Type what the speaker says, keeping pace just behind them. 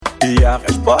E a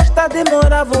resposta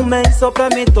demorava um mês só pra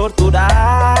me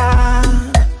torturar.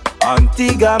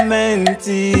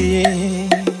 Antigamente,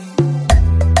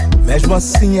 mesmo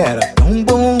assim era tão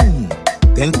bom,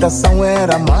 tentação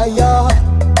era maior.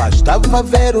 Bastava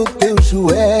ver o teu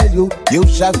joelho e eu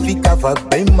já ficava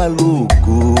bem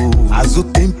maluco. Mas o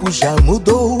tempo já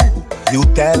mudou e o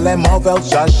telemóvel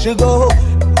já chegou.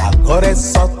 Agora é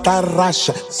só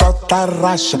tarraxa, só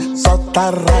tarraxa, só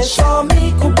tarraxa. É só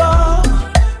me culpar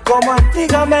como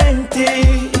antigamente.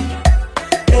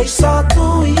 É só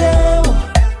tu e eu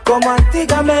como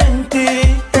antigamente.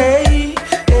 Ei,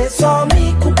 é só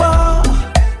me culpar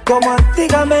como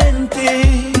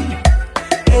antigamente.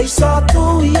 É só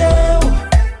tu e eu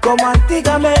como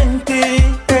antigamente.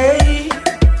 Ei.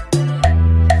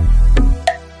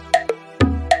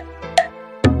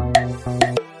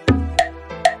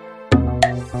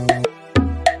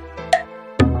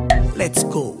 Let's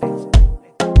go.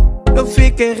 Eu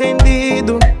fiquei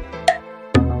rendido.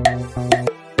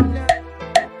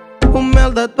 O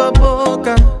mel da tua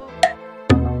boca,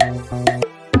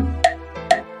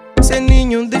 sem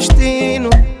nenhum destino.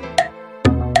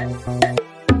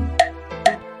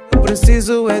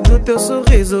 Preciso é do teu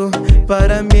sorriso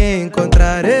para me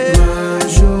encontrar.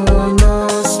 Mas o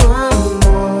nosso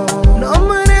amor não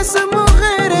merece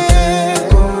morrer.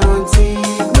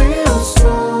 Contigo eu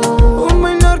sou o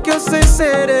melhor que eu sei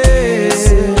ser.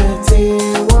 Esse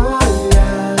teu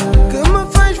olhar que me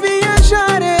faz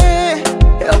viajar.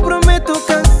 Eu prometo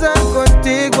casar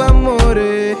contigo, amor.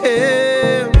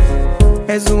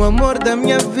 És o amor da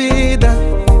minha vida,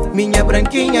 minha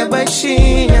branquinha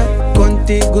baixinha.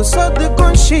 Contigo só de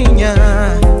conchinha,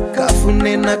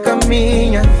 cafuné na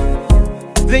caminha.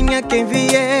 Venha quem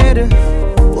vier,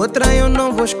 outra eu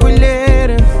não vou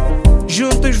escolher.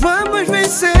 Juntos vamos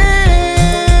vencer.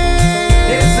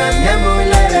 És a minha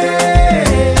mulher.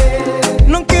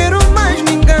 Não quero mais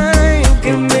ninguém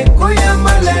que me cuida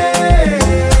mal.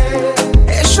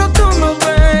 É só tu, meu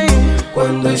bem.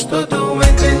 Quando estou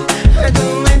doente, é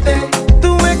doente.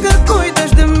 Tu é que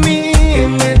cuidas de mim e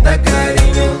me dá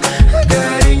carinho.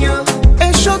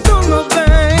 É só tu, meu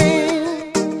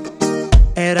bem.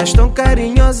 Eras tão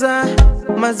carinhosa,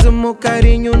 mas o meu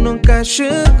carinho nunca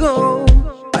chegou.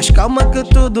 Mas calma que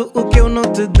tudo o que eu não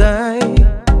te dei,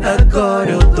 agora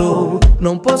eu dou.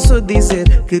 Não posso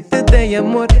dizer que te dei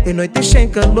amor em noites sem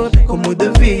calor como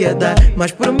devia dar,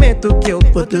 mas prometo que eu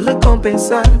vou te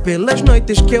recompensar pelas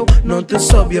noites que eu não te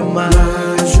soube amar.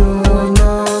 Mas o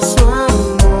nosso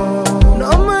amor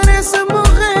não merece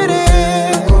morrer.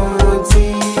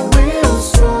 Contigo eu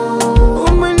sou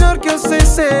o melhor que eu sei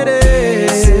ser.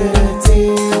 Esse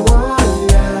teu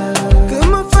olhar que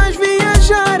me faz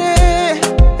viajar.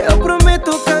 Eu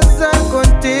prometo casar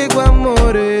contigo,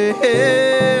 amor.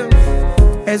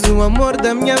 És o amor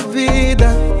da minha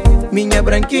vida, minha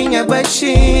branquinha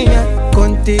baixinha.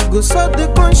 Contigo só de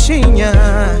conchinha,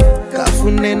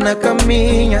 cafuné na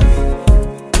caminha.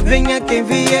 Venha quem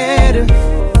vier,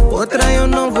 outra eu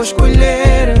não vou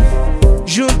escolher.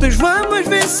 Juntos vamos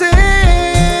vencer.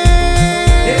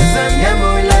 És a minha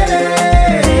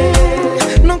mulher.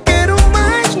 Não quero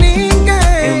mais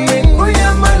ninguém que me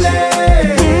cuida mal.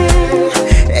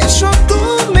 É só tu,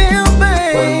 meu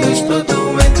bem. Quando estou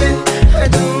doente, é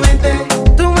doente.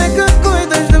 Tu é que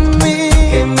cuidas de mim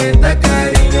e me dá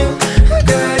carinho,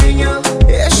 carinho.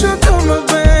 É só tu, meu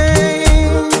bem.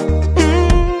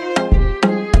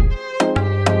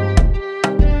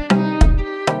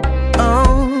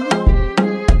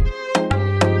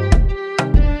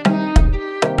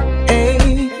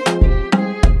 Ei.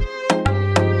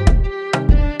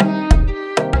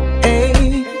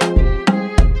 Ei.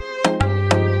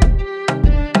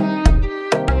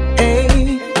 Ei.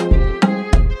 Ei.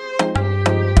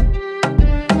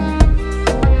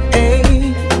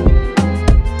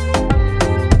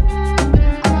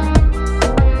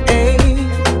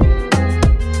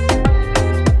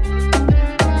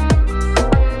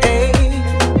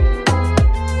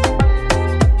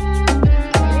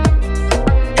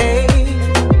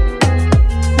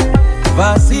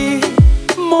 Vas-y,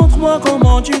 montre-moi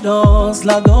comment tu danses.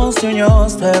 La danse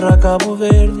unios, terra Cabo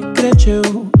Verde, Crétio.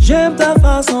 J'aime ta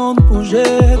façon de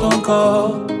bouger ton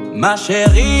corps. Ma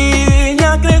chérie,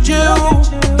 nya Crétio.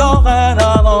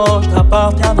 Dorénavant, je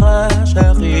t'appartiendrai,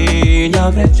 chérie,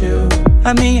 nya Crétio.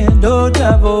 Ami et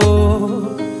d'Otavo.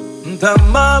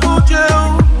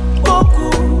 T'amaboudiou,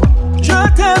 beaucoup. Je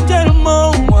t'aime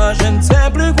tellement, moi je ne sais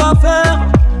plus quoi faire.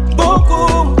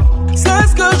 Beaucoup, c'est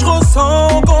ce que je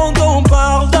ressens quand on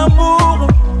parle d'amour.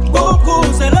 Beaucoup,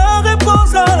 c'est la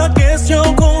réponse à la question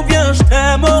combien je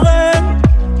t'aimerais.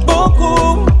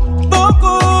 Beaucoup,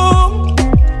 beaucoup.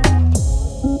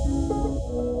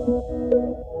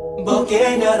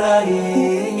 Boquinha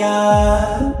rainha,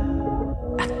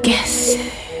 aquece.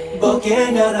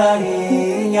 Boquinha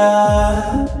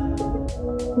rainha,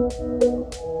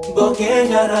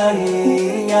 Boquinha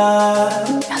rainha,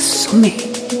 assume.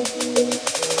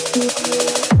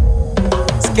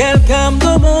 Si quelqu'un me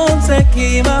demande c'est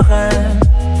qui ma reine,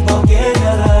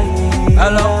 Boquinha rainha,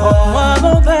 alors prends-moi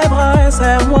dans tes bras et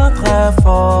serre-moi très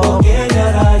fort,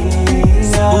 Boquinha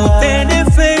rainha. O tem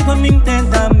defeito, me entende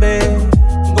também,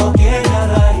 Boquinha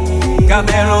rainha.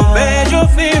 Camelo beijo,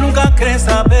 filho, nunca quer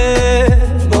saber,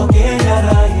 Boquinha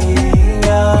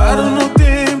rainha. Paro no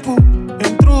tempo,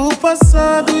 entre o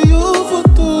passado e o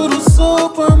futuro, só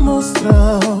pra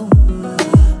mostrar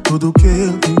tudo que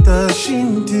ele tenta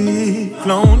sentir.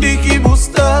 Onde que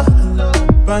buscar,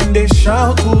 pra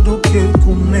deixar tudo que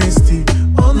comeste.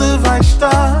 Onde vai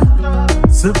estar,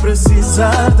 se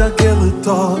precisar daquele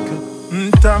toque.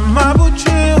 Tá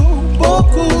mabucheu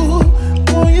pouco,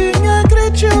 moinha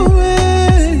cresceu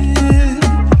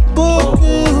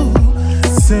pouco,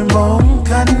 sem bom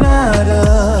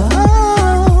canara.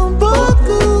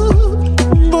 Pouco,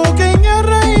 boquinha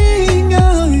rainha,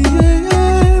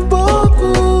 pouco,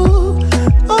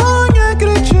 moinha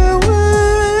cresceu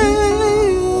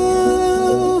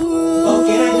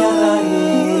Boquinha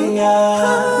rainha,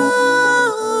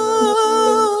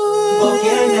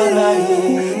 Boquinha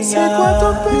rainha. Sei quanto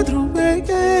Pedro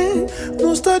peguei,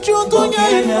 não está junto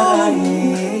Boquinha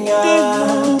rainha,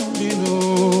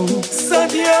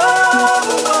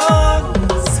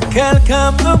 si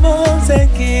quelqu'un me demande c'est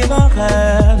qui ma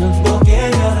reine,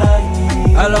 Boquinha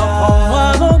rainha, alors prends-moi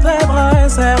dans tes bras et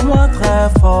serre-moi très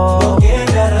fort,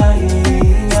 Boquinha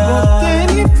rainha.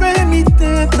 Tem fé me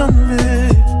também,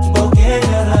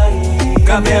 Boquinha rainha.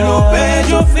 Cabelo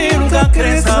beijo, filho, nunca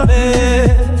quer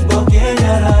saber,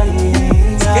 Boquinha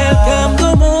rainha. Si quelqu'un me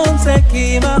demande c'est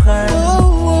qui ma reine,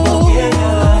 Boquinha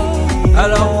rainha,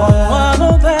 alors prends-moi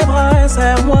dans tes bras et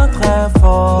serre-moi très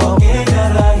fort, Boquinha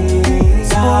rainha.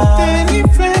 tem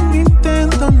fé me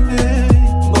também,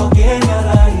 Boquinha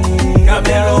rainha.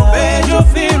 Cabelo beijo,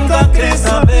 filho, nunca quer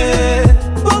saber,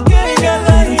 Boquinha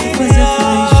rainha.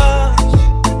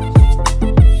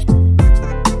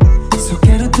 Só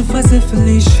quero te fazer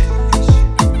feliz.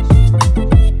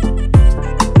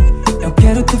 Eu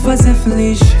quero te fazer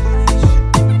feliz.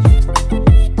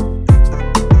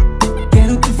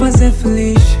 Quero te fazer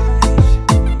feliz.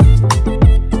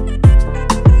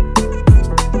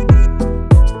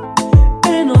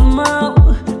 É normal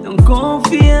não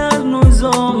confiar nos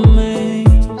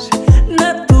homens.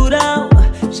 Natural,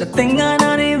 já te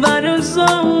enganaram em vários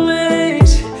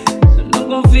homens.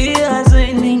 Não confias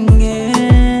em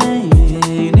ninguém,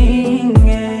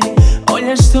 ninguém.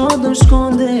 Olhas todos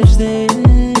com desdém,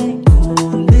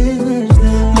 com desdém.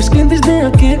 Mas quem desdém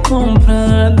a quer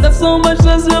comprar, dá só uma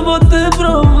chance, eu vou te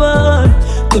provar.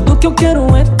 Tudo que eu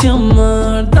quero é te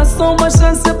amar. Dá só uma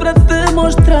chance pra te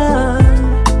mostrar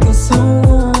que eu sou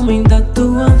o homem da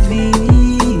tua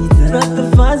vida, pra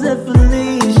te fazer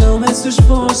feliz. Não meço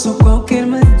esforço, qualquer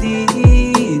medida.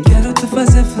 Quero te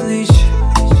fazer feliz.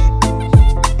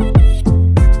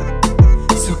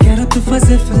 Só quero te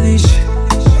fazer feliz.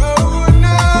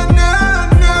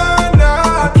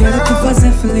 Eu quero te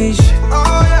fazer feliz.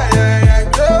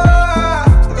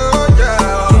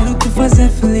 Quero te fazer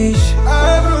feliz.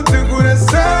 Abro teu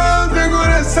coração, teu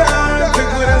coração, teu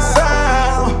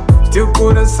coração. Teu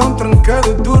coração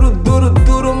trancado, duro, duro,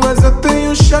 duro, mas eu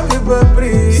tenho chave pra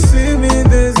abrir. Se me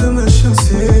des uma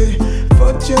chance,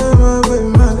 vou te amar bem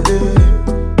mais.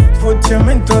 Vou te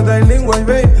amar em todas as línguas,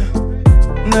 baby.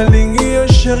 Na língua eu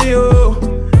xerio,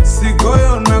 se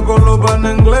goio na goloba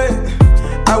na inglês.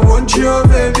 I want you,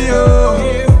 baby, oh.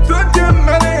 Tô te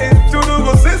amando, tudo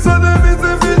você só deve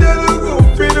ser filha do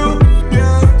cupido. Me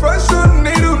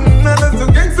apaixoneiro, nada sou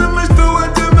gangsta, mas tô a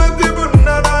te amar tipo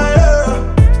nada,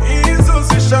 yeah. Isso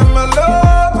se chama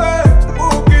love,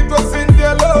 o que tu sente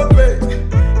é love.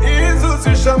 Isso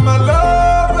se chama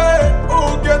love,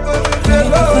 o que tu sente é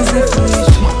love.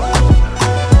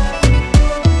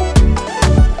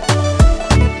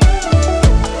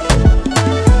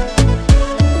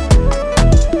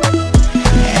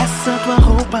 Essa tua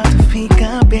roupa fica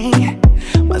bem,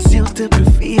 mas eu te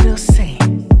prefiro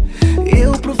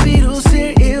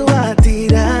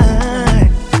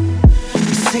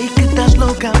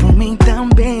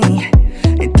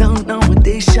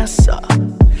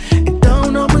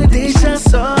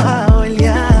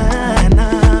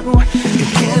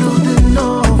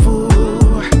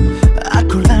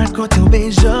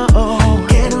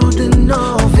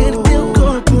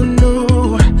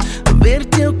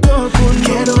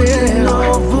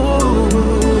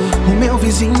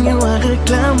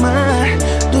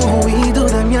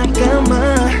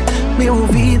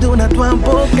tua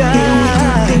boca.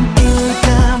 Eu tenho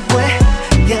química, bué.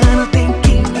 Já não tem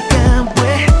química,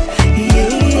 bué.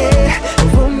 Yeah, yeah. Eu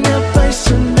vou me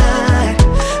apaixonar.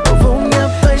 Eu vou me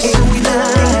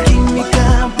apaixonar. Eu tenho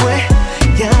química, bué.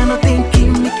 Já não tem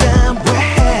química, bué.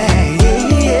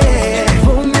 Yeah, yeah. Eu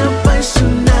vou me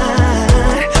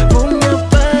apaixonar. Vou me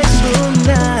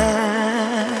apaixonar.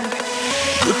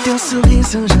 O teu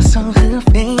sorriso eu já sou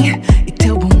refém. E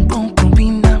teu bumbum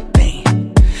combina bem.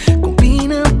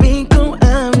 Combina bem com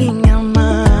a minha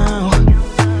mão.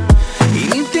 E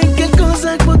nem tem que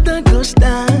coisa que vou te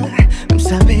gostar. Não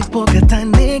sabe pouca tá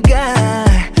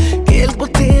negar. Ele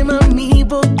pode ter mami,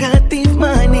 boca tive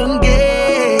mais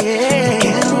ninguém.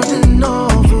 Quero de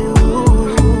novo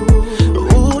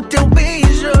o teu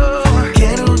beijo.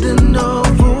 Quero de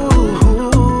novo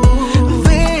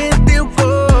ver teu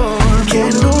corpo.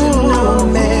 Quero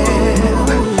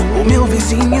o meu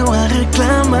vizinho a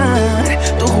reclamar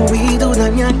do ruído da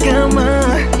minha cama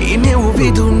e meu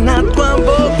ouvido na tua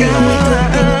boca.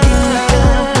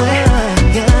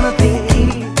 Já não tem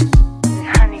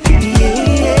yeah,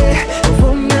 yeah. Eu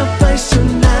vou me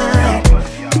apaixonar.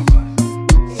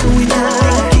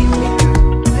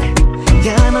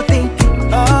 Já não tem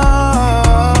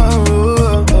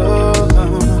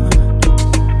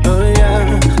oh,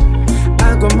 yeah.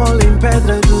 Água mole em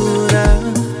pedra dura.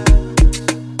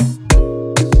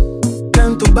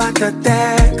 Tanto bate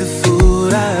até que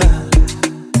fura.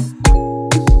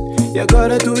 E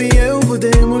agora tu e eu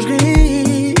podemos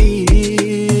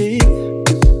rir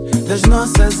das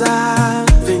nossas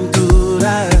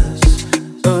aventuras.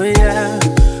 Oh yeah.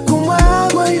 Como a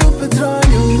água e o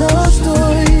petróleo, nós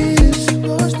dois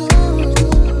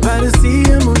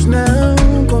parecíamos não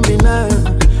combinar,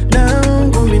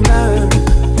 não combinar.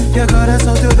 E agora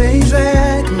só teu beijo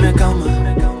é que me acalma.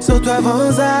 Sou tua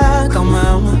voz a acalma a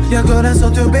alma. E agora só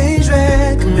teu beijo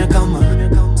é que me acalma.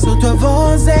 Só tua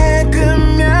voz é que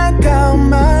me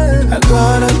acalma.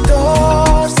 Agora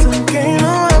torce quem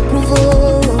não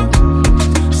aprovou.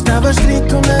 Estava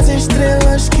escrito nas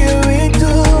estrelas que eu e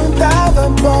tu tava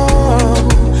bom.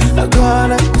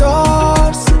 Agora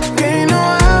torce quem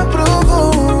não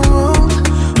aprovou.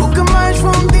 O que mais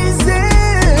vão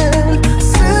dizer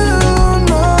se o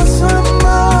nosso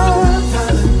amor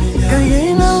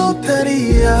ganhei na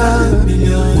lotaria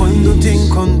quando te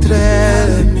encontrei?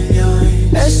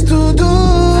 És tudo,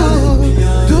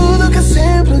 tudo que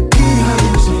sempre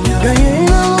quis. Ganhei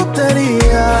na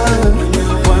lotaria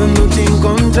quando te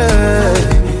encontrei.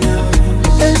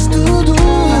 És tudo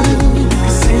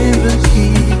que sempre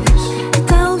quis.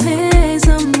 Talvez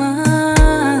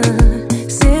amar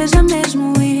seja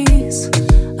mesmo isso.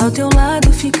 Ao teu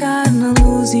lado ficar na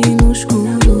luz e no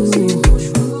escuro.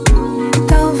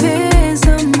 Talvez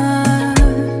amar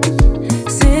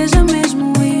seja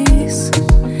mesmo isso.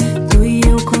 Tu e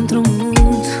eu contra o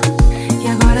mundo. E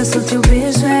agora só teu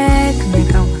beijo é que me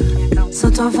acalma. Só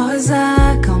tua voz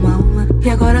acalma a alma. E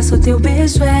agora só teu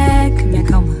beijo é que me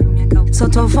acalma. Só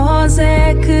tua voz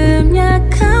é que me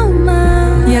acalma.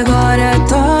 E agora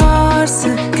torce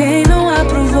quem não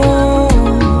aprovou.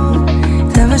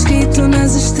 Tava escrito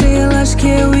nas estrelas que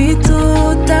eu e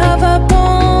tu tava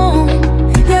bom.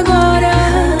 E agora,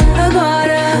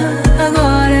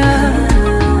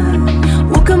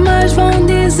 o que mais vão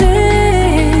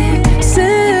dizer se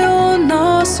o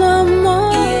nosso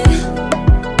amor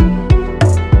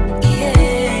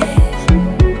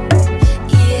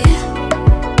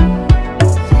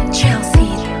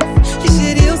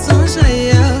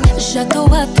já tô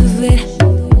a te ver.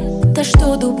 Estás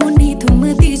todo bonito,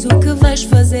 me diz o que vais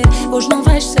fazer. Hoje não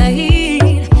vais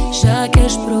sair, já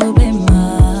queres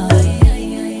problemas.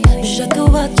 Já tô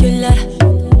a te olhar,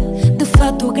 de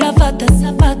fato, gravata,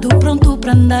 sapato, pronto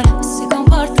pra andar. Se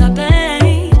comporta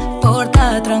bem,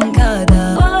 porta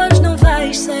trancada. Hoje não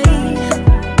vais sair,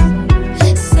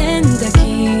 senta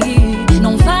aqui.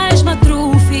 Não vais me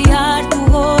atrofiar, tu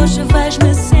hoje vais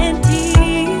me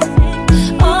sentir.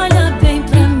 Olha bem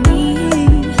pra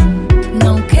mim,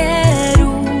 não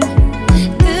quero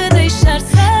te deixar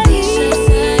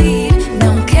sair.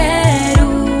 Não quero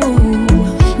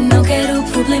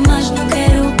problemas, não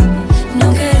quero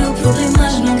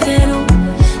problemas, não quero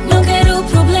problemas, não quero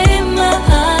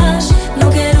problemas,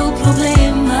 não quero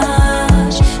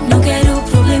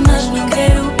problemas, não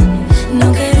quero problemas, não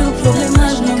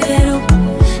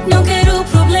quero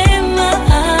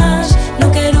problemas, não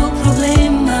quero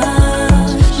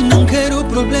problemas. Não quero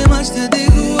problemas, te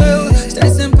digo eu.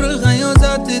 Estás sempre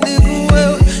ranhosa, te digo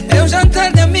eu. É um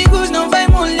jantar de amigos, não vai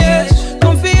mulher.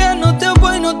 Confia no teu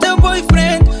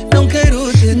boyfriend. Não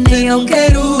quero te ter, não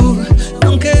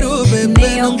quero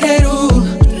beber,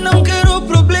 não quero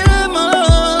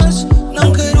problemas,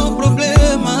 não quero problemas.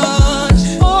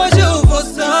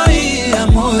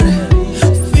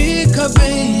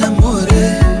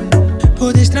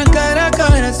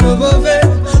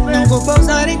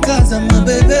 casa, meu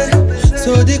bebê.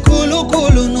 Sou de culo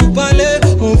no palé.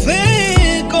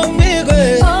 Vem comigo.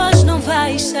 Hoje não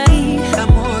vais sair,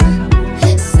 amor.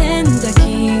 Senta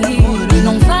aqui, amor.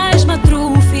 Não vais me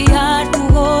atrofiar. Tu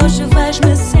hoje vais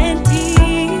me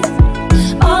sentir.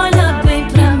 Olha bem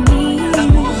pra mim,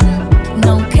 amor.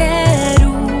 Não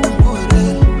quero, amor.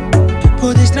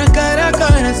 Podes trancar a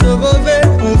cara, só vou ver.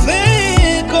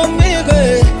 Vem comigo.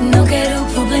 Não quero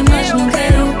problemas, não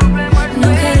quero.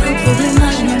 Não quero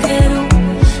problemas, não quero.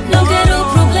 Não quero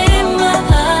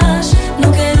problemas.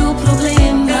 Não quero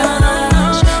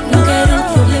problemas. Não quero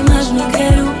problemas, não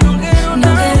quero.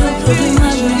 Não quero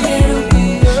problemas, não quero.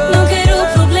 Não quero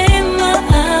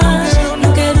problemas.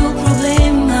 Não quero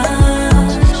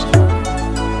problemas.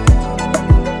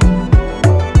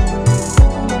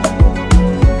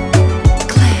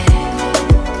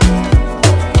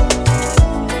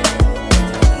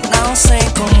 Não sei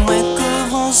como é que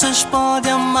vocês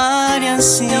podem amar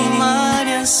assim.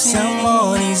 Se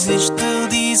amor existe,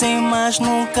 dizem, mas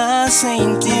nunca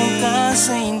senti.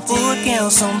 Porque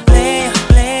eu sou um player.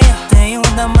 Tenho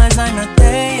da mais ai na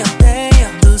teia.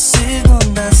 De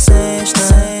segunda a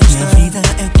sexta. Minha vida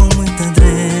é com muita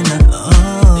drena.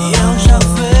 E eu já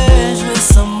vejo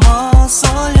essa moça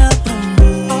olhar pra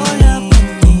mim.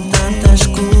 Tem tantas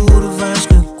curvas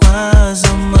que quase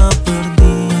me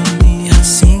perdi. E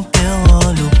assim que eu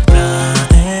olho pra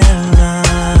ela,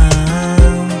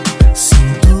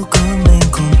 sinto que me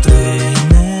encontrei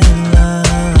nela.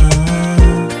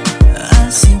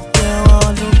 Assim que eu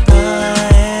olho pra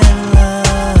ela,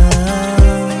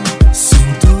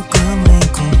 sinto que me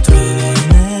encontrei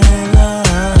nela.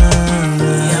 E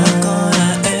agora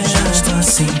eu já estou a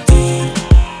sentir.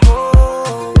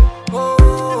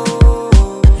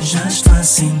 Já estou a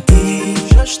sentir.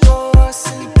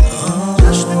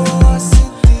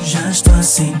 Já estou a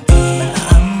sentir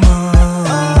amor.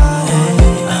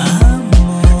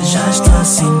 Já estou a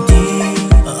sentir.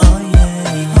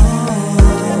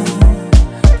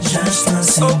 Já estou a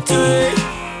sentir.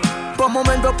 Bom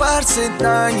momento para parecer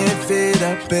na minha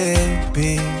vida,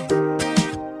 baby.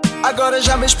 Agora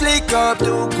já me explica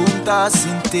tu como tá a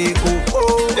sentir. Tá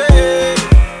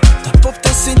pouco tá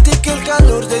a sentir aquele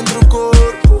calor dentro do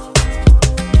corpo.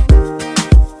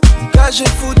 Gajo é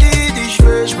fudido e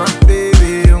vês, mas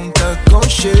baby, tá com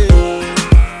cheiro.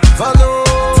 Falou,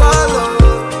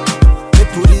 é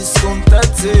por isso que tá a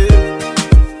dizer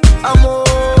amor.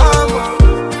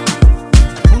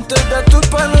 Não te dá tudo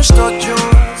para nós todos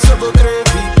juntos. Só vou querer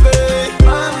viver.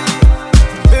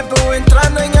 Baby, vou entrar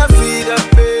na minha vida,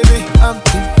 baby, I'm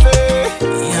too fair. E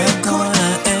agora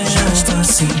eu já estou a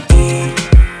sentir.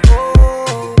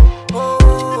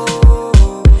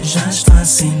 Já estou a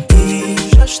sentir.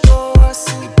 Já estou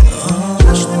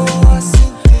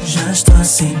a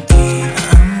sentir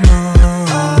amor.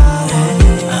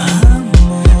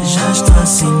 Já estou a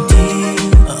sentir.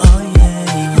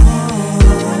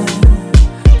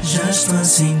 Já estou a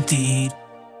sentir.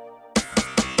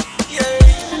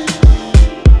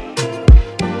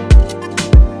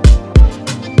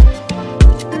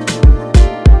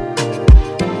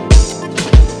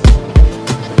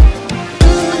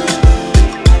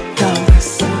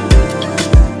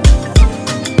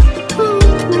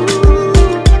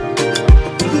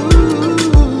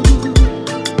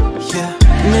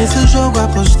 Nesse jogo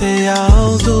apostei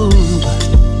alto.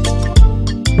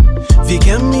 Vi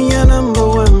que a minha number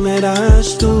one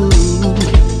eras tu.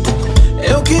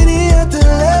 Eu queria te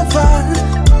levar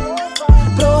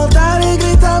pro altar e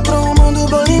gritar pro mundo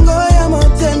bolingo e amor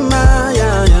tema,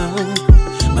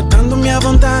 matando minha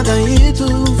vontade e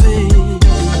tu vês.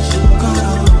 Um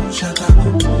coro já tá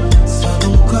bom, só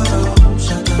um coro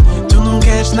já tá bom. Tu não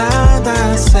queres nada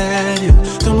a sério,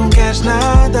 tu não queres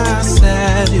nada a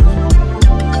sério.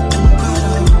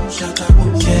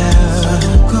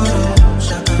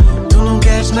 Tu não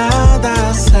queres nada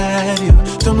a sério,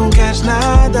 tu não queres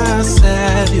nada a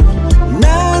sério.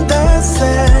 Nada a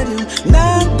sério,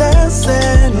 nada a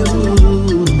sério.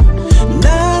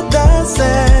 Nada a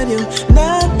sério,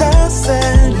 nada a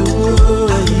sério.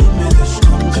 Aí me deixa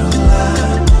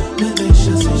controlar, me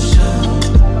deixa sem chão.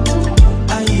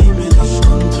 Aí me deixa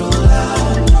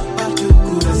controlar, bate o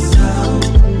coração.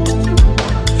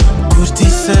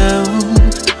 Curtição,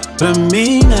 pra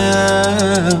mim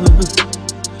não.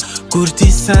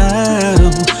 Curtição,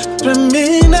 pra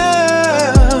mim não.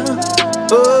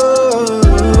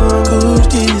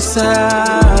 Curtição,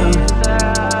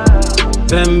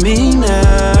 pra mim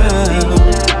não.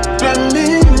 Pra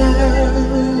mim não.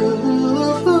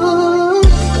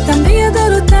 também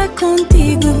adoro estar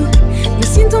contigo. Me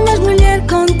sinto mais mulher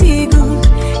contigo.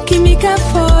 Química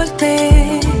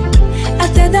forte,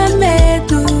 até dá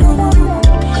medo.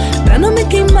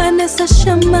 nessa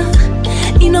chama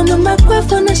e não me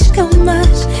magoava nas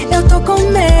camas. Eu tô com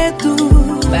medo.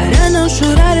 Para não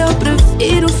chorar eu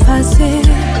prefiro fazer.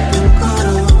 Teu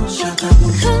coro já tá bom,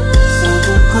 só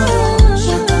teu coro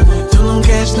já tá bom. Tu não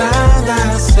queres nada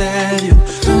a sério,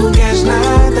 tu não queres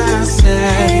nada a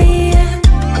sério.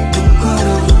 Teu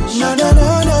coro já tá bom,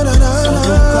 só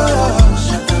teu coro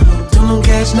já tá bom. Tu não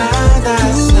queres nada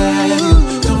a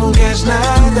sério, tu não queres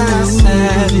nada a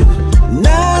sério.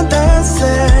 Nada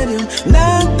sério,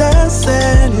 nada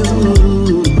sério.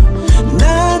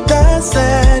 Nada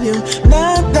sério,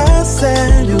 nada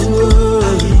sério.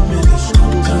 Aí me deixa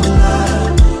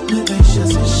controlar, me deixa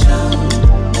sem chão.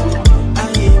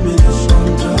 Aí me deixa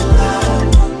controlar,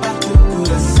 bate o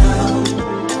coração.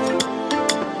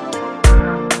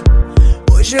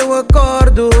 Hoje eu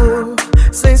acordo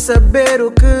sem saber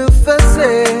o que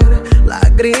fazer.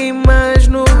 Lágrimas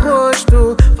no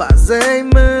rosto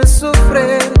fazem-me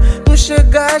sofrer. Tu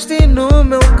chegaste no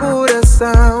meu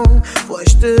coração,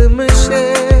 foste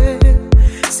mexer.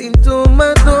 Sinto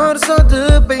uma dor só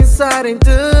de pensar em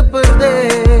te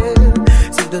perder.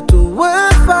 Sinto a tua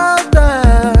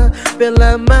falta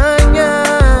pela manhã,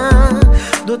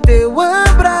 do teu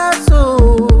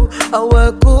abraço ao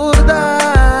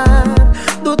acordar,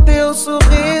 do teu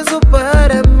sorriso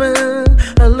para me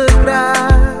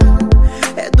alegrar.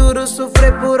 É duro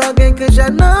sofrer por alguém que já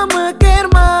não me quer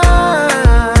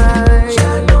mais.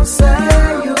 Já não sei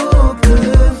o que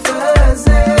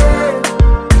fazer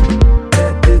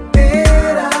para te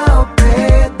ter ao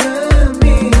pé de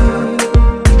mim.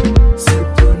 Se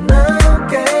tu não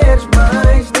queres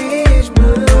mais,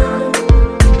 diz-me.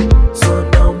 Só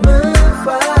não me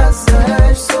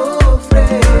faças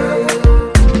sofrer.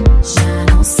 Já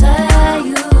não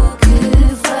sei o que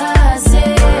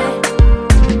fazer.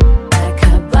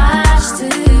 Acabaste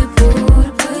por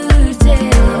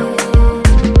perder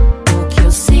o que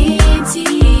eu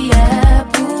sentia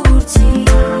por ti.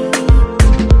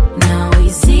 Não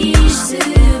existe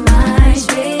mais,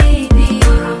 baby.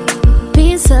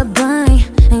 Pensa bem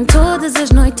em todas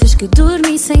as noites que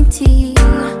dormi sem ti.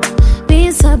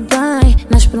 Pensa bem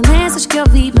nas promessas que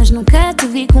ouvi, mas nunca te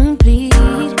vi cumprir.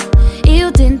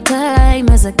 Eu tentei,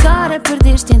 mas agora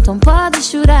perdeste, então podes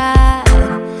chorar.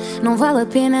 Não vale a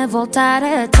pena voltar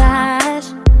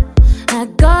atrás.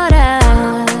 Agora,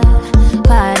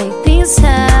 para e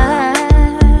pensar.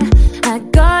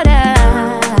 Agora,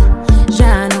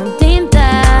 já não tenta.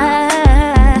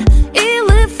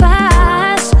 Ele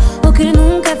faz o que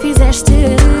nunca fizeste.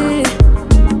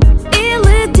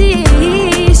 Ele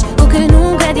diz o que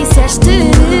nunca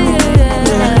disseste.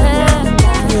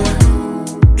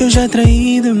 Eu já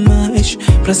traí demais,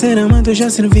 pra ser amante eu já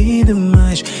servi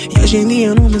demais. E hoje em dia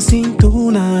eu não me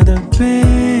sinto nada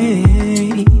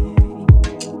bem.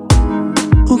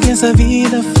 O que essa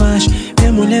vida faz?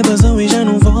 Minha mulher basou e já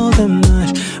não volta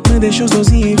mais. Me deixou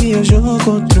sozinho e viajou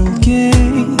com outro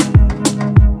alguém.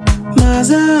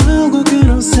 Mas há algo que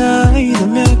não sai da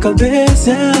minha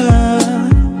cabeça.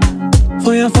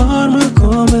 Foi a forma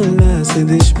como ela se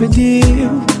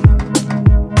despediu.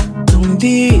 Não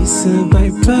disse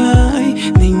bye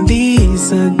bye, nem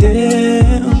disse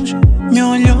adeus. Me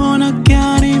olhou na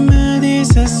cara e me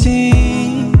disse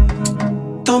assim: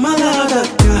 toma lá da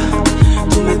cá,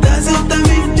 tu me das eu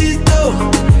também te dou.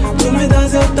 Tu me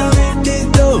das eu também te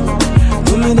dou.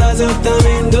 Tu me das eu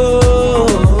também dou.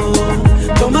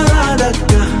 Toma lá da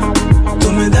cá,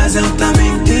 tu me das eu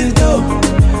também te dou.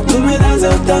 Tu me das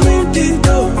eu também te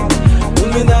dou. Tu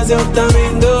me das eu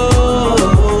também dou.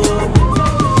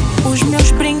 Os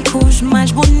meus brincos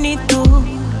mais bonitos,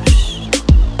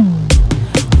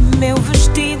 meu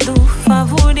vestido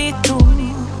favorito.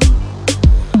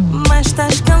 Mas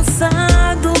estás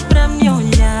cansado pra me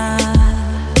olhar,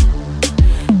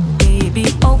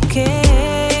 baby, ok,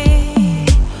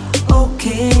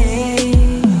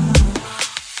 ok.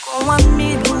 Com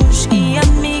amigos e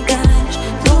amigas,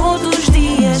 todos os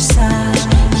dias sais.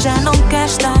 Já não quer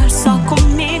estar só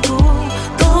comigo.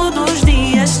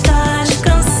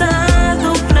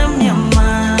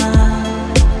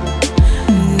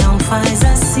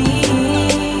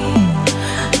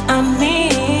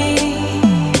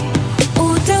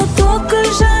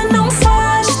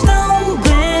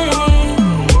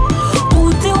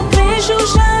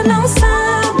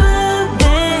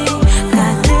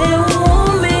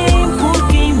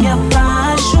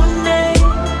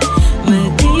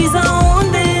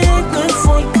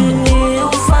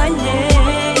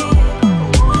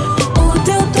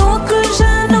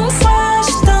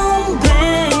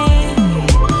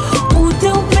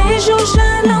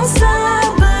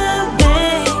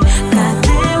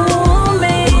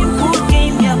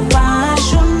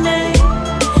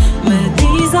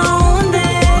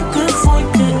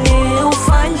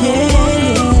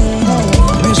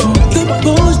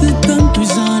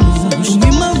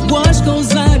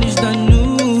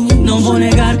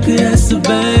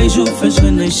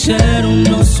 mexer o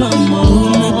nosso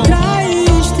amor. Tu me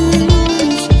traíste,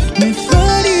 me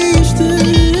feriste.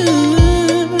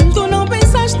 Tu não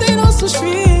pensaste em nossos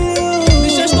filhos,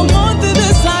 deixaste um monte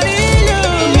de sarilho.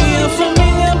 Minha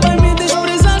família vai me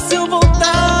desprezar se eu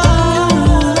voltar,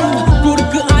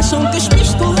 porque acham que és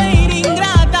pistoleira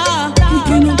ingrata e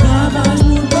que nunca vais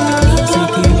mudar. Sei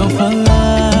que vão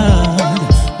falar,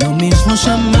 não me vão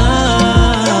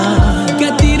chamar, que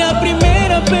atira a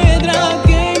primeira pedra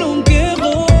quem nunca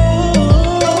errou.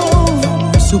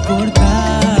 vamos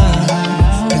suportar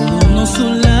pelo nosso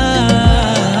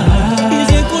lar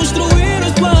E reconstruir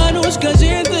os planos que a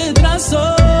gente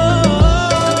traçou.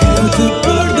 eu te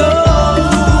perdoo,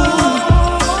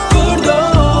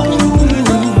 Perdoo,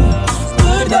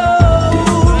 perdoo,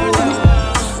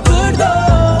 perdoo.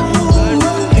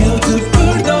 eu te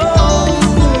perdoo,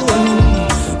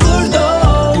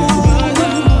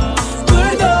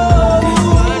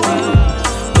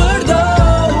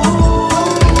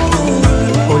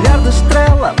 Olhar de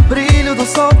estrela, brilho do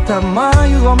sol,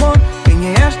 tamanho do amor. Quem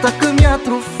é esta que me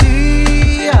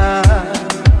atrofia?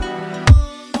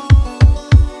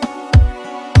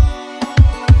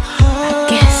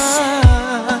 Aquece,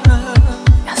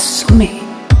 assume,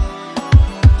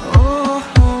 Oh,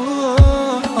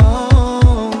 oh,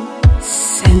 oh, oh.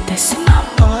 sente esse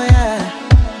mambo. Oh, yeah.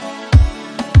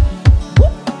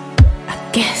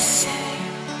 Aquece,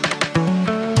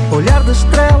 Olhar de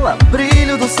estrela,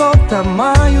 brilho do sol,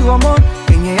 tamanho do amor.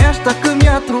 Quem é esta que me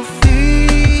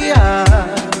atrofia?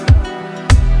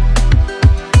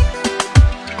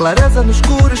 Clareza no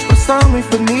escuro, expressão no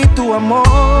infinito,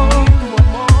 amor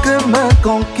que me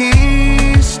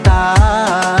conquista.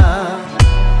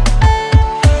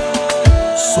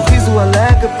 Sorriso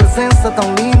alegre, presença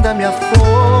tão linda, minha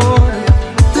flor.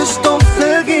 Te estou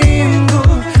seguindo,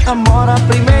 amor à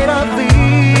primeira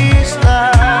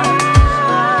vista.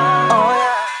 Oh,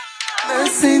 yeah. Me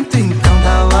sinto então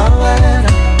da galera.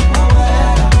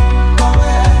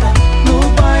 No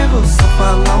bairro só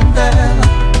falam dela.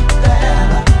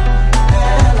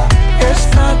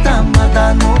 Esta dama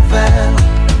da novela.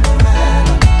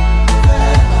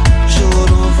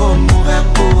 Juro vou morrer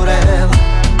por ela.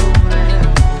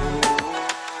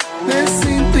 Me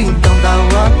sinto então da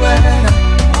galera.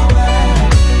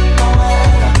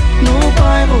 No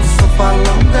bairro só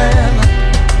falam dela.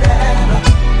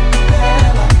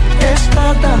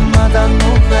 Esta dama da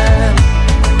novela.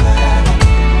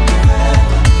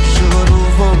 Juro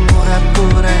vou morrer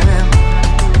por ela.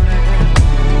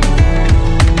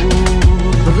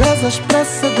 Beleza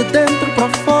expressa de dentro para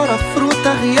fora,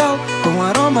 fruta real com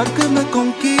aroma que me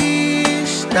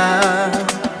conquista.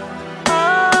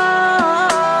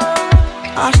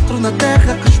 Astro na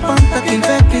terra que espanta quem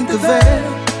vê, quem te vê.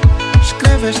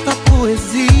 Escreve esta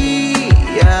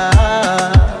poesia.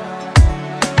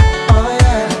 Oh,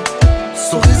 yeah.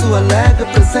 Sorriso alegre,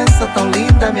 presença tão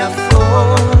linda, minha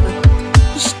flor.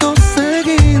 Estou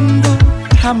seguindo,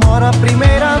 amor à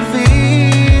primeira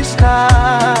vista.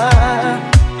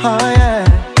 Oh, yeah.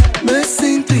 Me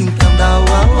sinto então da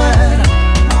galera.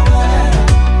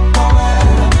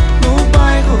 No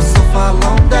bairro só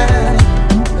falam dela.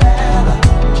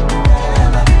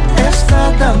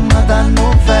 Esta dama da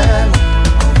novela.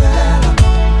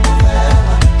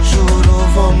 Juro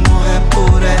vou morrer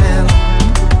por ela.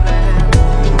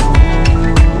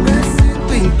 Me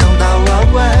sinto então da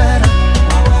galera.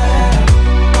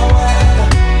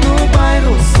 No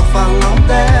bairro só falam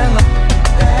dela.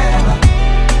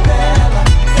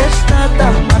 Esta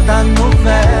dama da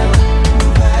novela.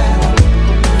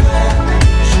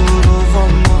 Juro vou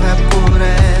morrer por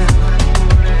ela.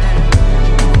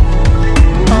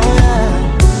 Oh, yeah.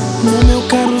 No meu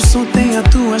carro só tem as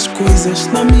tuas coisas,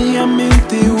 na minha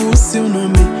mente o seu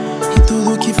nome. E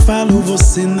tudo que falo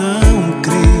você não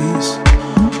crês,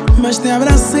 mas te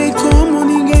abracei como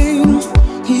ninguém.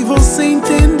 E você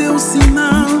entendeu o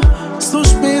sinal. Só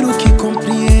espero que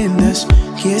compreendas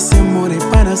que esse amor é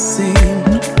para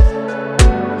sempre.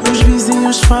 Os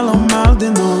vizinhos falam mal de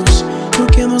nós,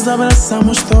 porque nos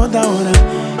abraçamos toda hora.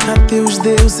 Até os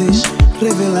deuses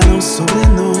revelaram sobre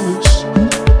nós.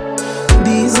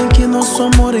 Dizem que nosso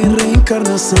amor é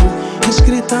reencarnação,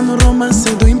 escrita no romance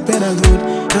do imperador.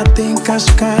 Até em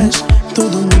Cascais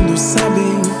todo mundo sabe.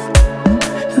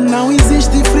 Não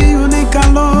existe frio nem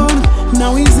calor,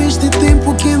 não existe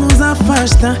tempo que nos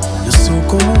afasta. Eu sou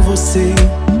como você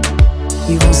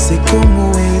e você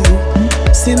como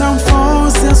eu. Se não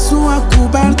fosse a sua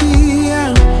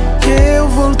cobardia, eu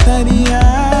voltaria,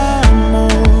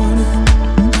 amor.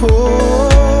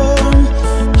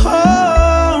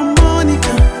 Oh, Mônica,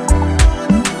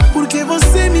 porque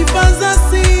você me faz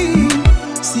assim?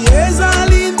 Se és a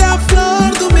linda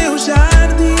flor do meu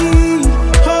jardim.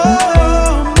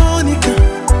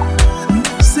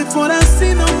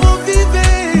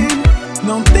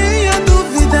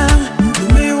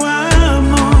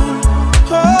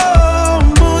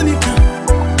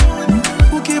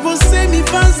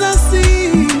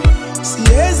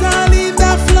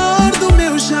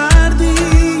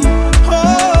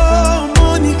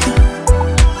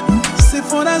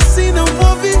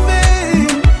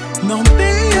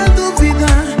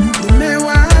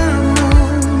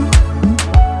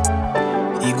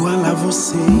 igual a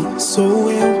você.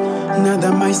 Sou eu,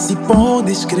 nada mais se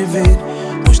pode escrever,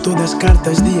 pois todas as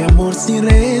cartas de amor se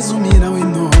resumirão em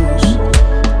nós.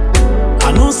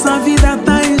 A nossa vida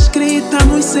tá escrita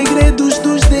nos segredos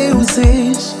dos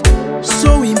deuses.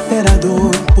 Sou imperador,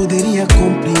 poderia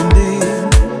compreender.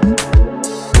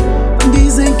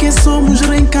 Dizem que somos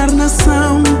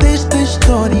reencarnação desta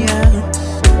história.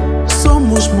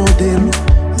 Somos modelo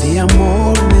de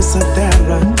amor nessa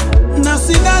terra. Na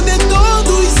cidade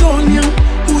todos olham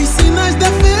os sinais da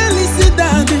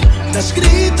felicidade. Tá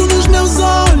escrito nos meus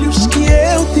olhos que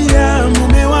eu te amo,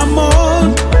 meu amor.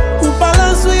 O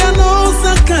palácio é a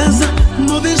nossa casa,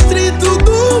 no distrito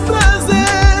do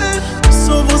prazer.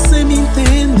 Só você me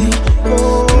entende.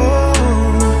 Oh,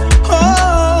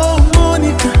 oh, oh,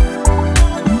 Mônica,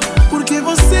 porque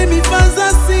você me faz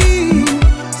assim?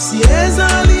 Se és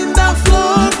a linda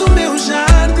flor do meu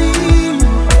jardim.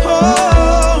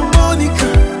 Oh, Mônica,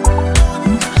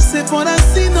 se for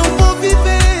assim não vou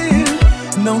viver.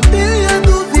 Não tenha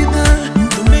dúvida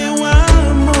do meu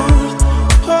amor.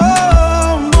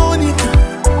 Oh, Mônica,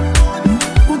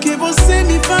 porque você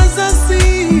me faz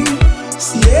assim?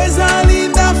 Se és a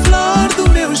linda flor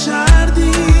do meu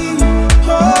jardim.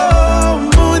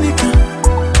 Oh, Mônica,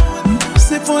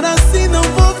 se for assim não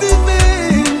vou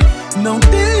viver. Não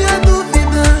tenha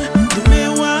dúvida do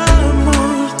meu amor.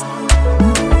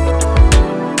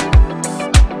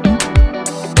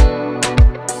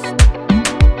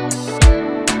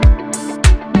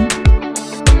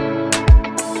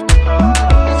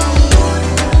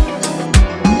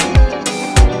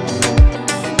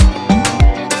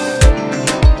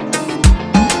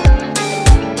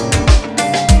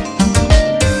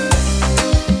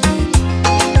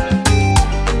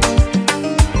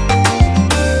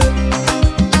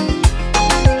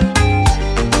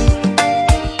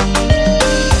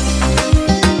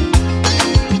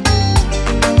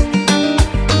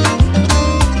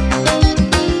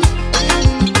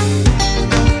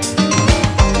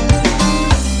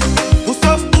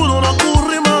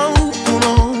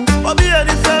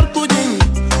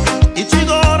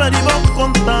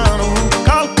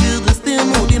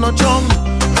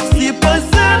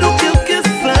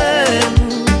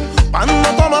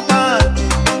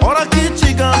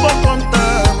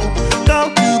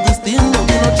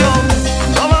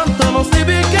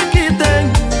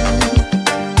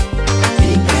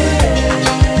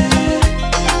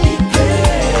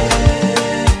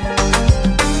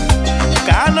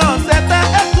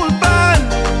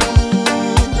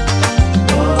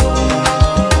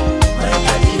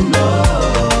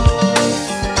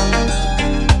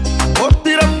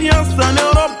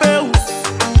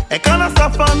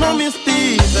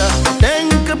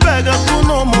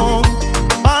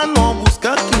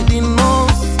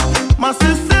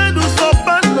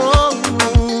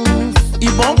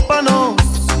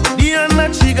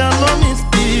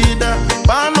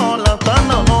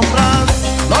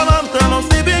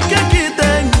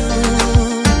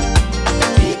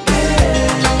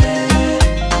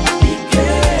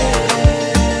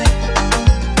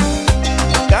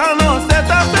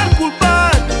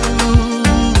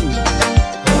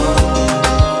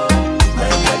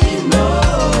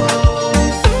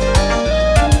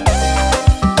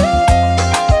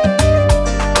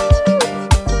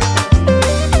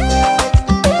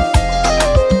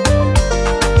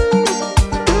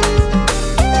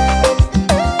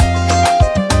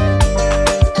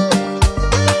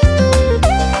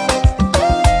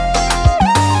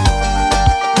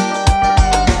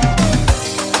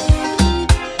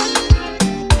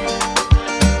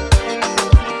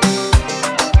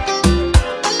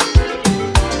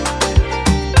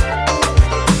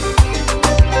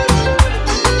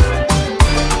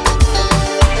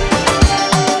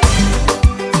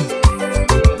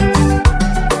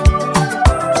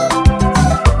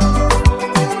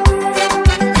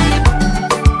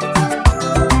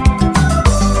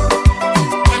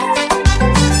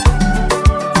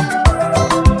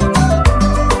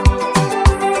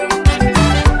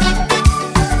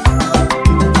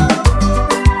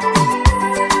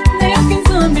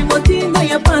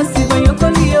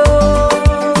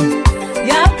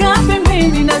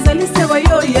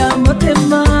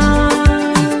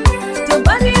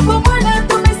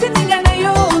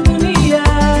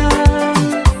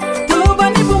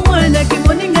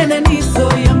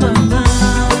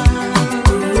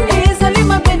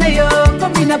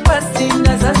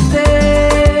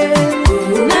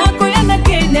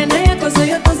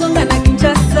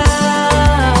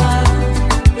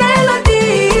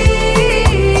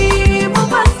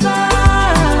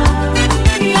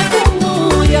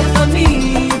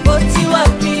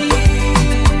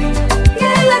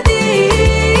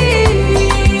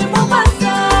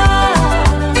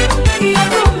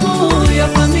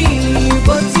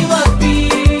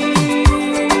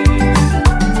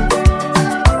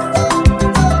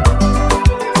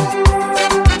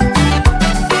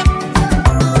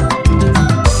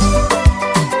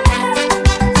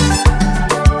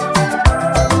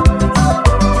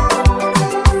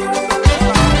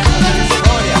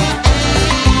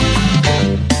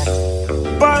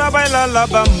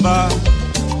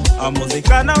 onde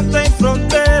cá não tem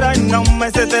fronteira, não,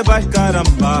 mas você te vai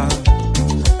caramba.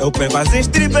 Eu pego as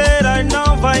estribeiras,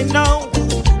 não vai não.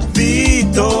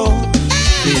 Vitor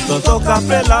toca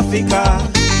pra ela ficar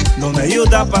no meio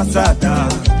da passada.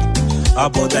 A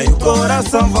boda e o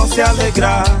coração vão se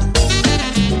alegrar.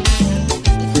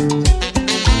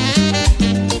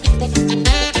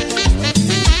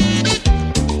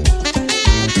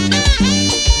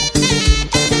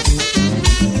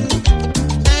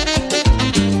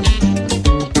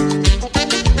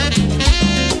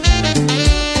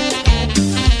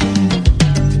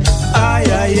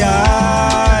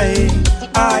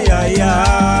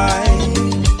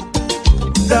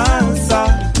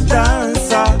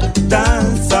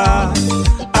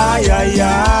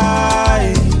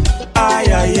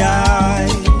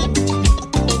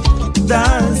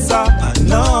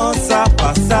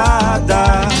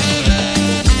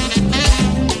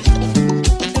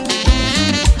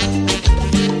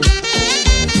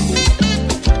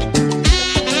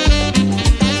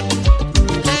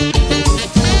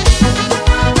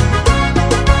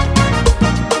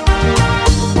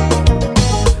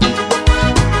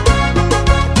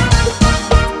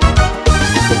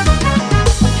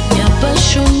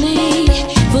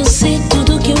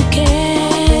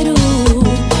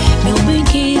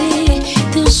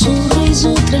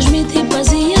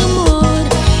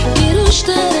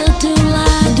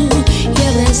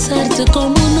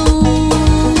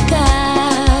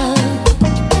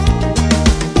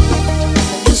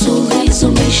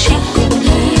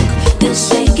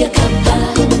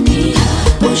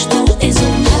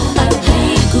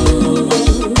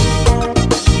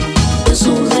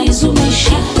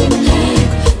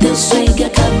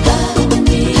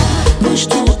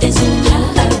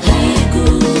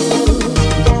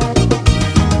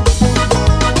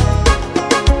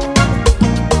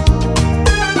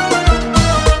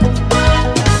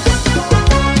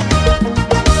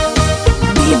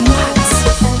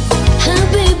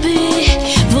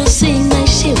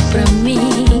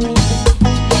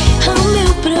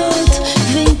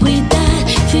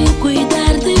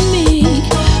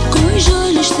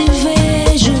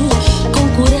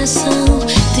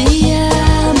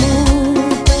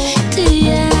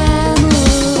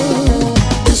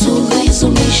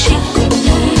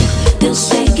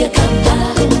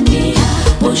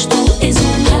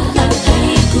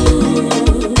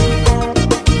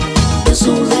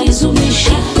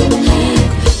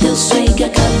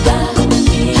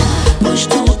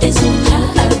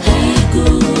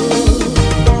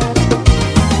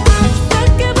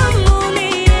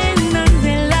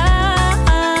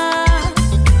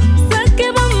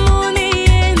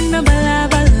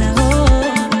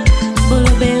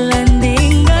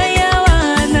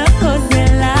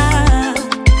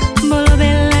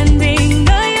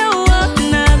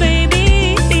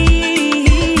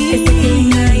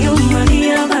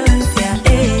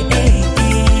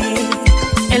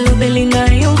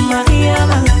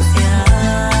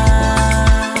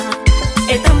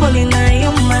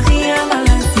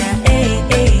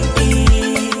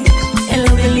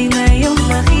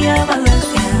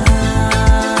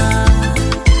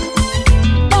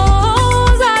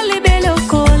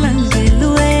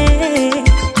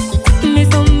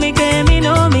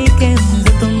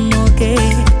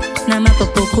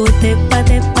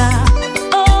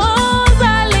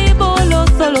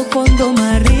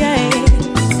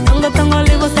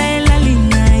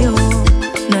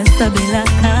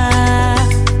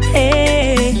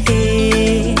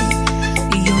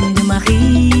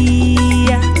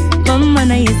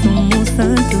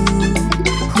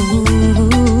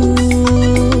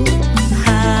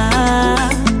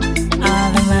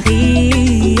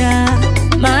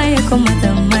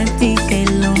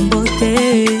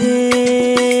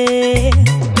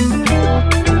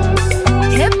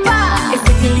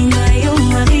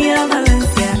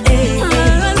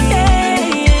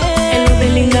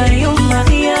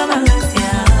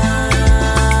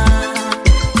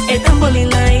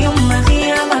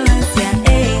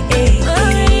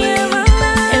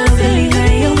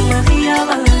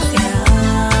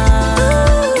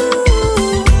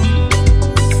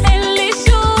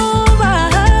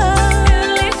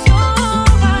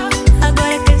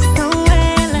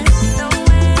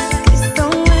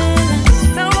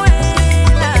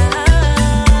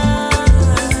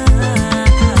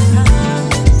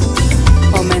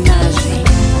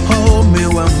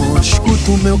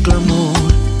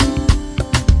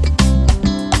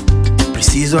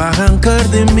 Preciso arrancar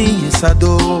de mim essa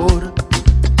dor.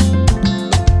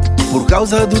 Por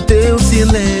causa do teu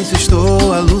silêncio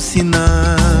estou a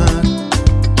alucinar,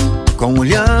 com o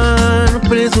olhar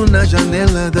preso na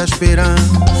janela da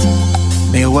esperança.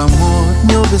 Meu amor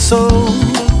me obsou.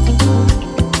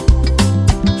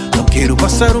 Não quero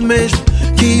passar o mesmo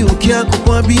que o Kiako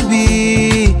com a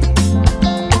Bibi.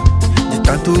 De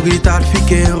tanto gritar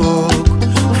fiquei rouco.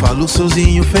 Falo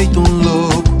sozinho feito um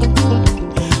louco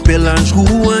pelas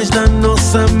ruas da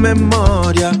nossa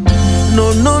memória.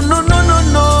 No, no, no, no, no,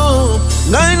 no.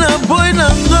 Gai na boi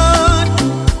nanga,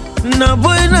 na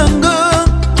boi nanga.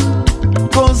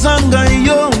 Kozanga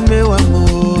yo, meu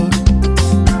amor.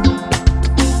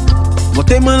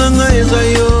 Motema nanga eza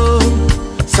yo,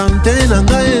 sante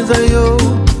nanga eza yo.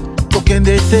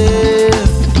 Okendete.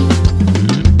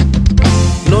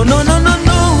 No, no, no, no,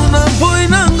 no. Na boi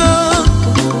nanga,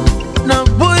 na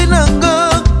boi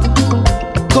nanga.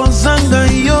 Kozanga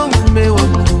yo, meu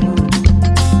amor.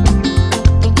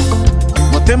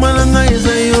 Motema nanga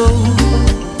eza yo,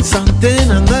 sante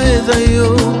nanga eza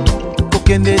yo.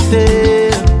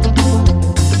 Okendete.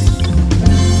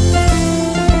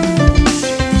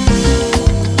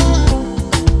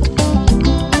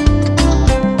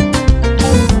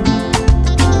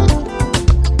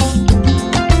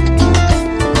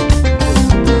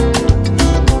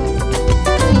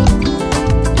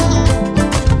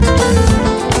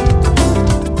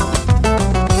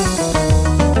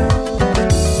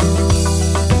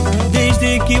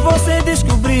 Que você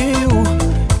descobriu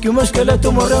que o meu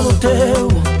esqueleto morreu no teu.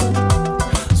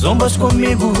 Zombas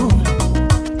comigo,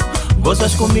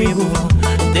 gozas comigo.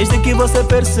 Desde que você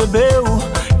percebeu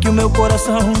que o meu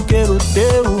coração quer o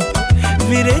teu.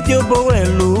 Virei teu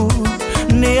boelo,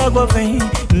 nem água vem,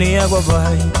 nem água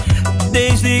vai.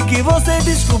 Desde que você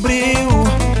descobriu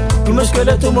que o meu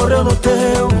esqueleto morreu no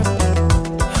teu.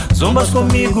 Zombas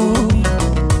comigo,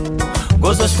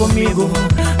 gozas comigo.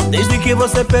 Desde que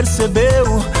você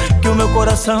percebeu que o meu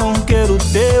coração quer o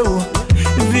teu.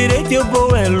 Virei teu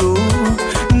boelo,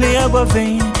 nem água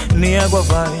vem, nem água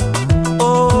vai.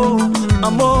 Oh,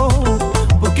 amor,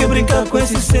 por que brincar com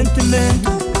esse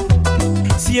sentimento?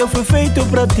 Se eu fui feito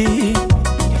pra ti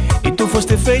e tu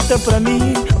foste feita pra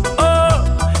mim.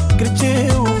 Oh,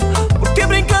 cretiu, por que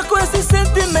brincar com esse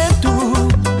sentimento?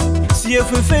 Se eu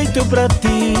fui feito pra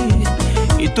ti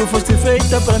e tu foste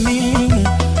feita pra mim.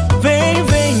 Vem,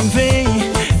 vem,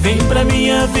 vem, vem pra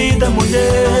minha vida,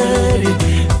 mulher.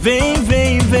 Vem,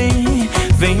 vem, vem,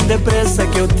 vem depressa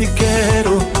que eu te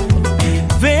quero.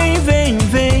 Vem, vem,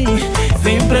 vem,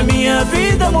 vem pra minha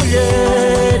vida,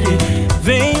 mulher.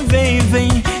 Vem, vem, vem,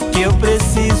 que eu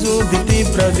preciso de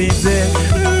ti pra viver.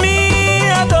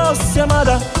 Minha doce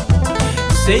amada,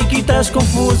 sei que estás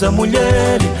confusa,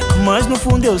 mulher, mas no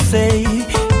fundo eu sei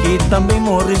que também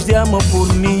morres de amor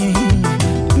por mim.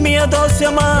 Minha doce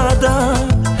amada,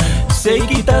 sei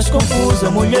que estás confusa,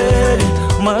 mulher,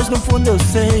 mas no fundo eu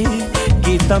sei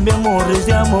que também morres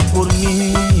de amor por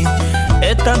mim.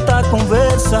 É tanta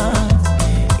conversa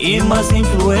e mais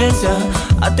influência,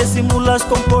 até simulas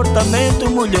comportamento,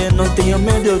 mulher. Não tenha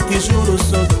medo, eu te juro,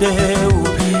 sou teu.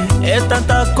 É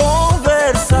tanta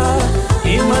conversa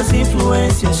e mais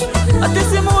influências, até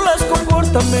simulas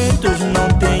comportamentos. Não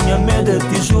tenha medo, eu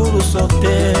te juro, sou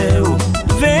teu.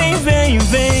 Vem, vem,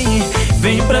 vem,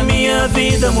 vem pra minha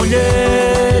vida,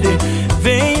 mulher.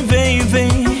 Vem, vem,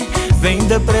 vem, vem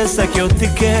depressa que eu te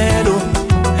quero.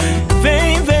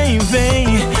 Vem, vem,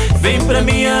 vem, vem pra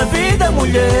minha vida,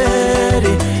 mulher.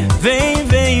 Vem,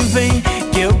 vem, vem,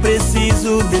 que eu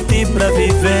preciso de ti pra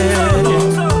viver.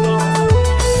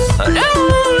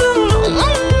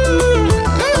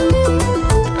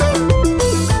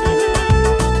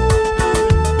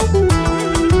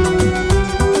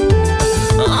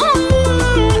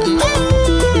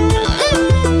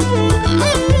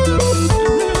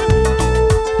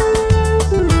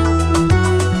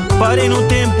 Parei no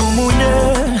tempo,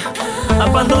 mulher,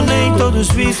 abandonei todos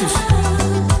os vícios.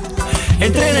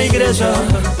 Entrei na igreja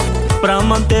pra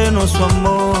manter nosso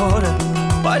amor.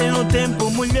 Parei no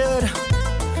tempo, mulher,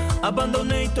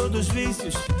 abandonei todos os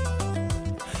vícios.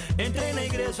 Entrei na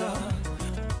igreja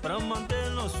pra manter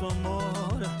nosso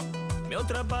amor. Meu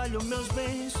trabalho, meus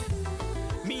bens,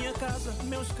 minha casa,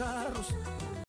 meus carros.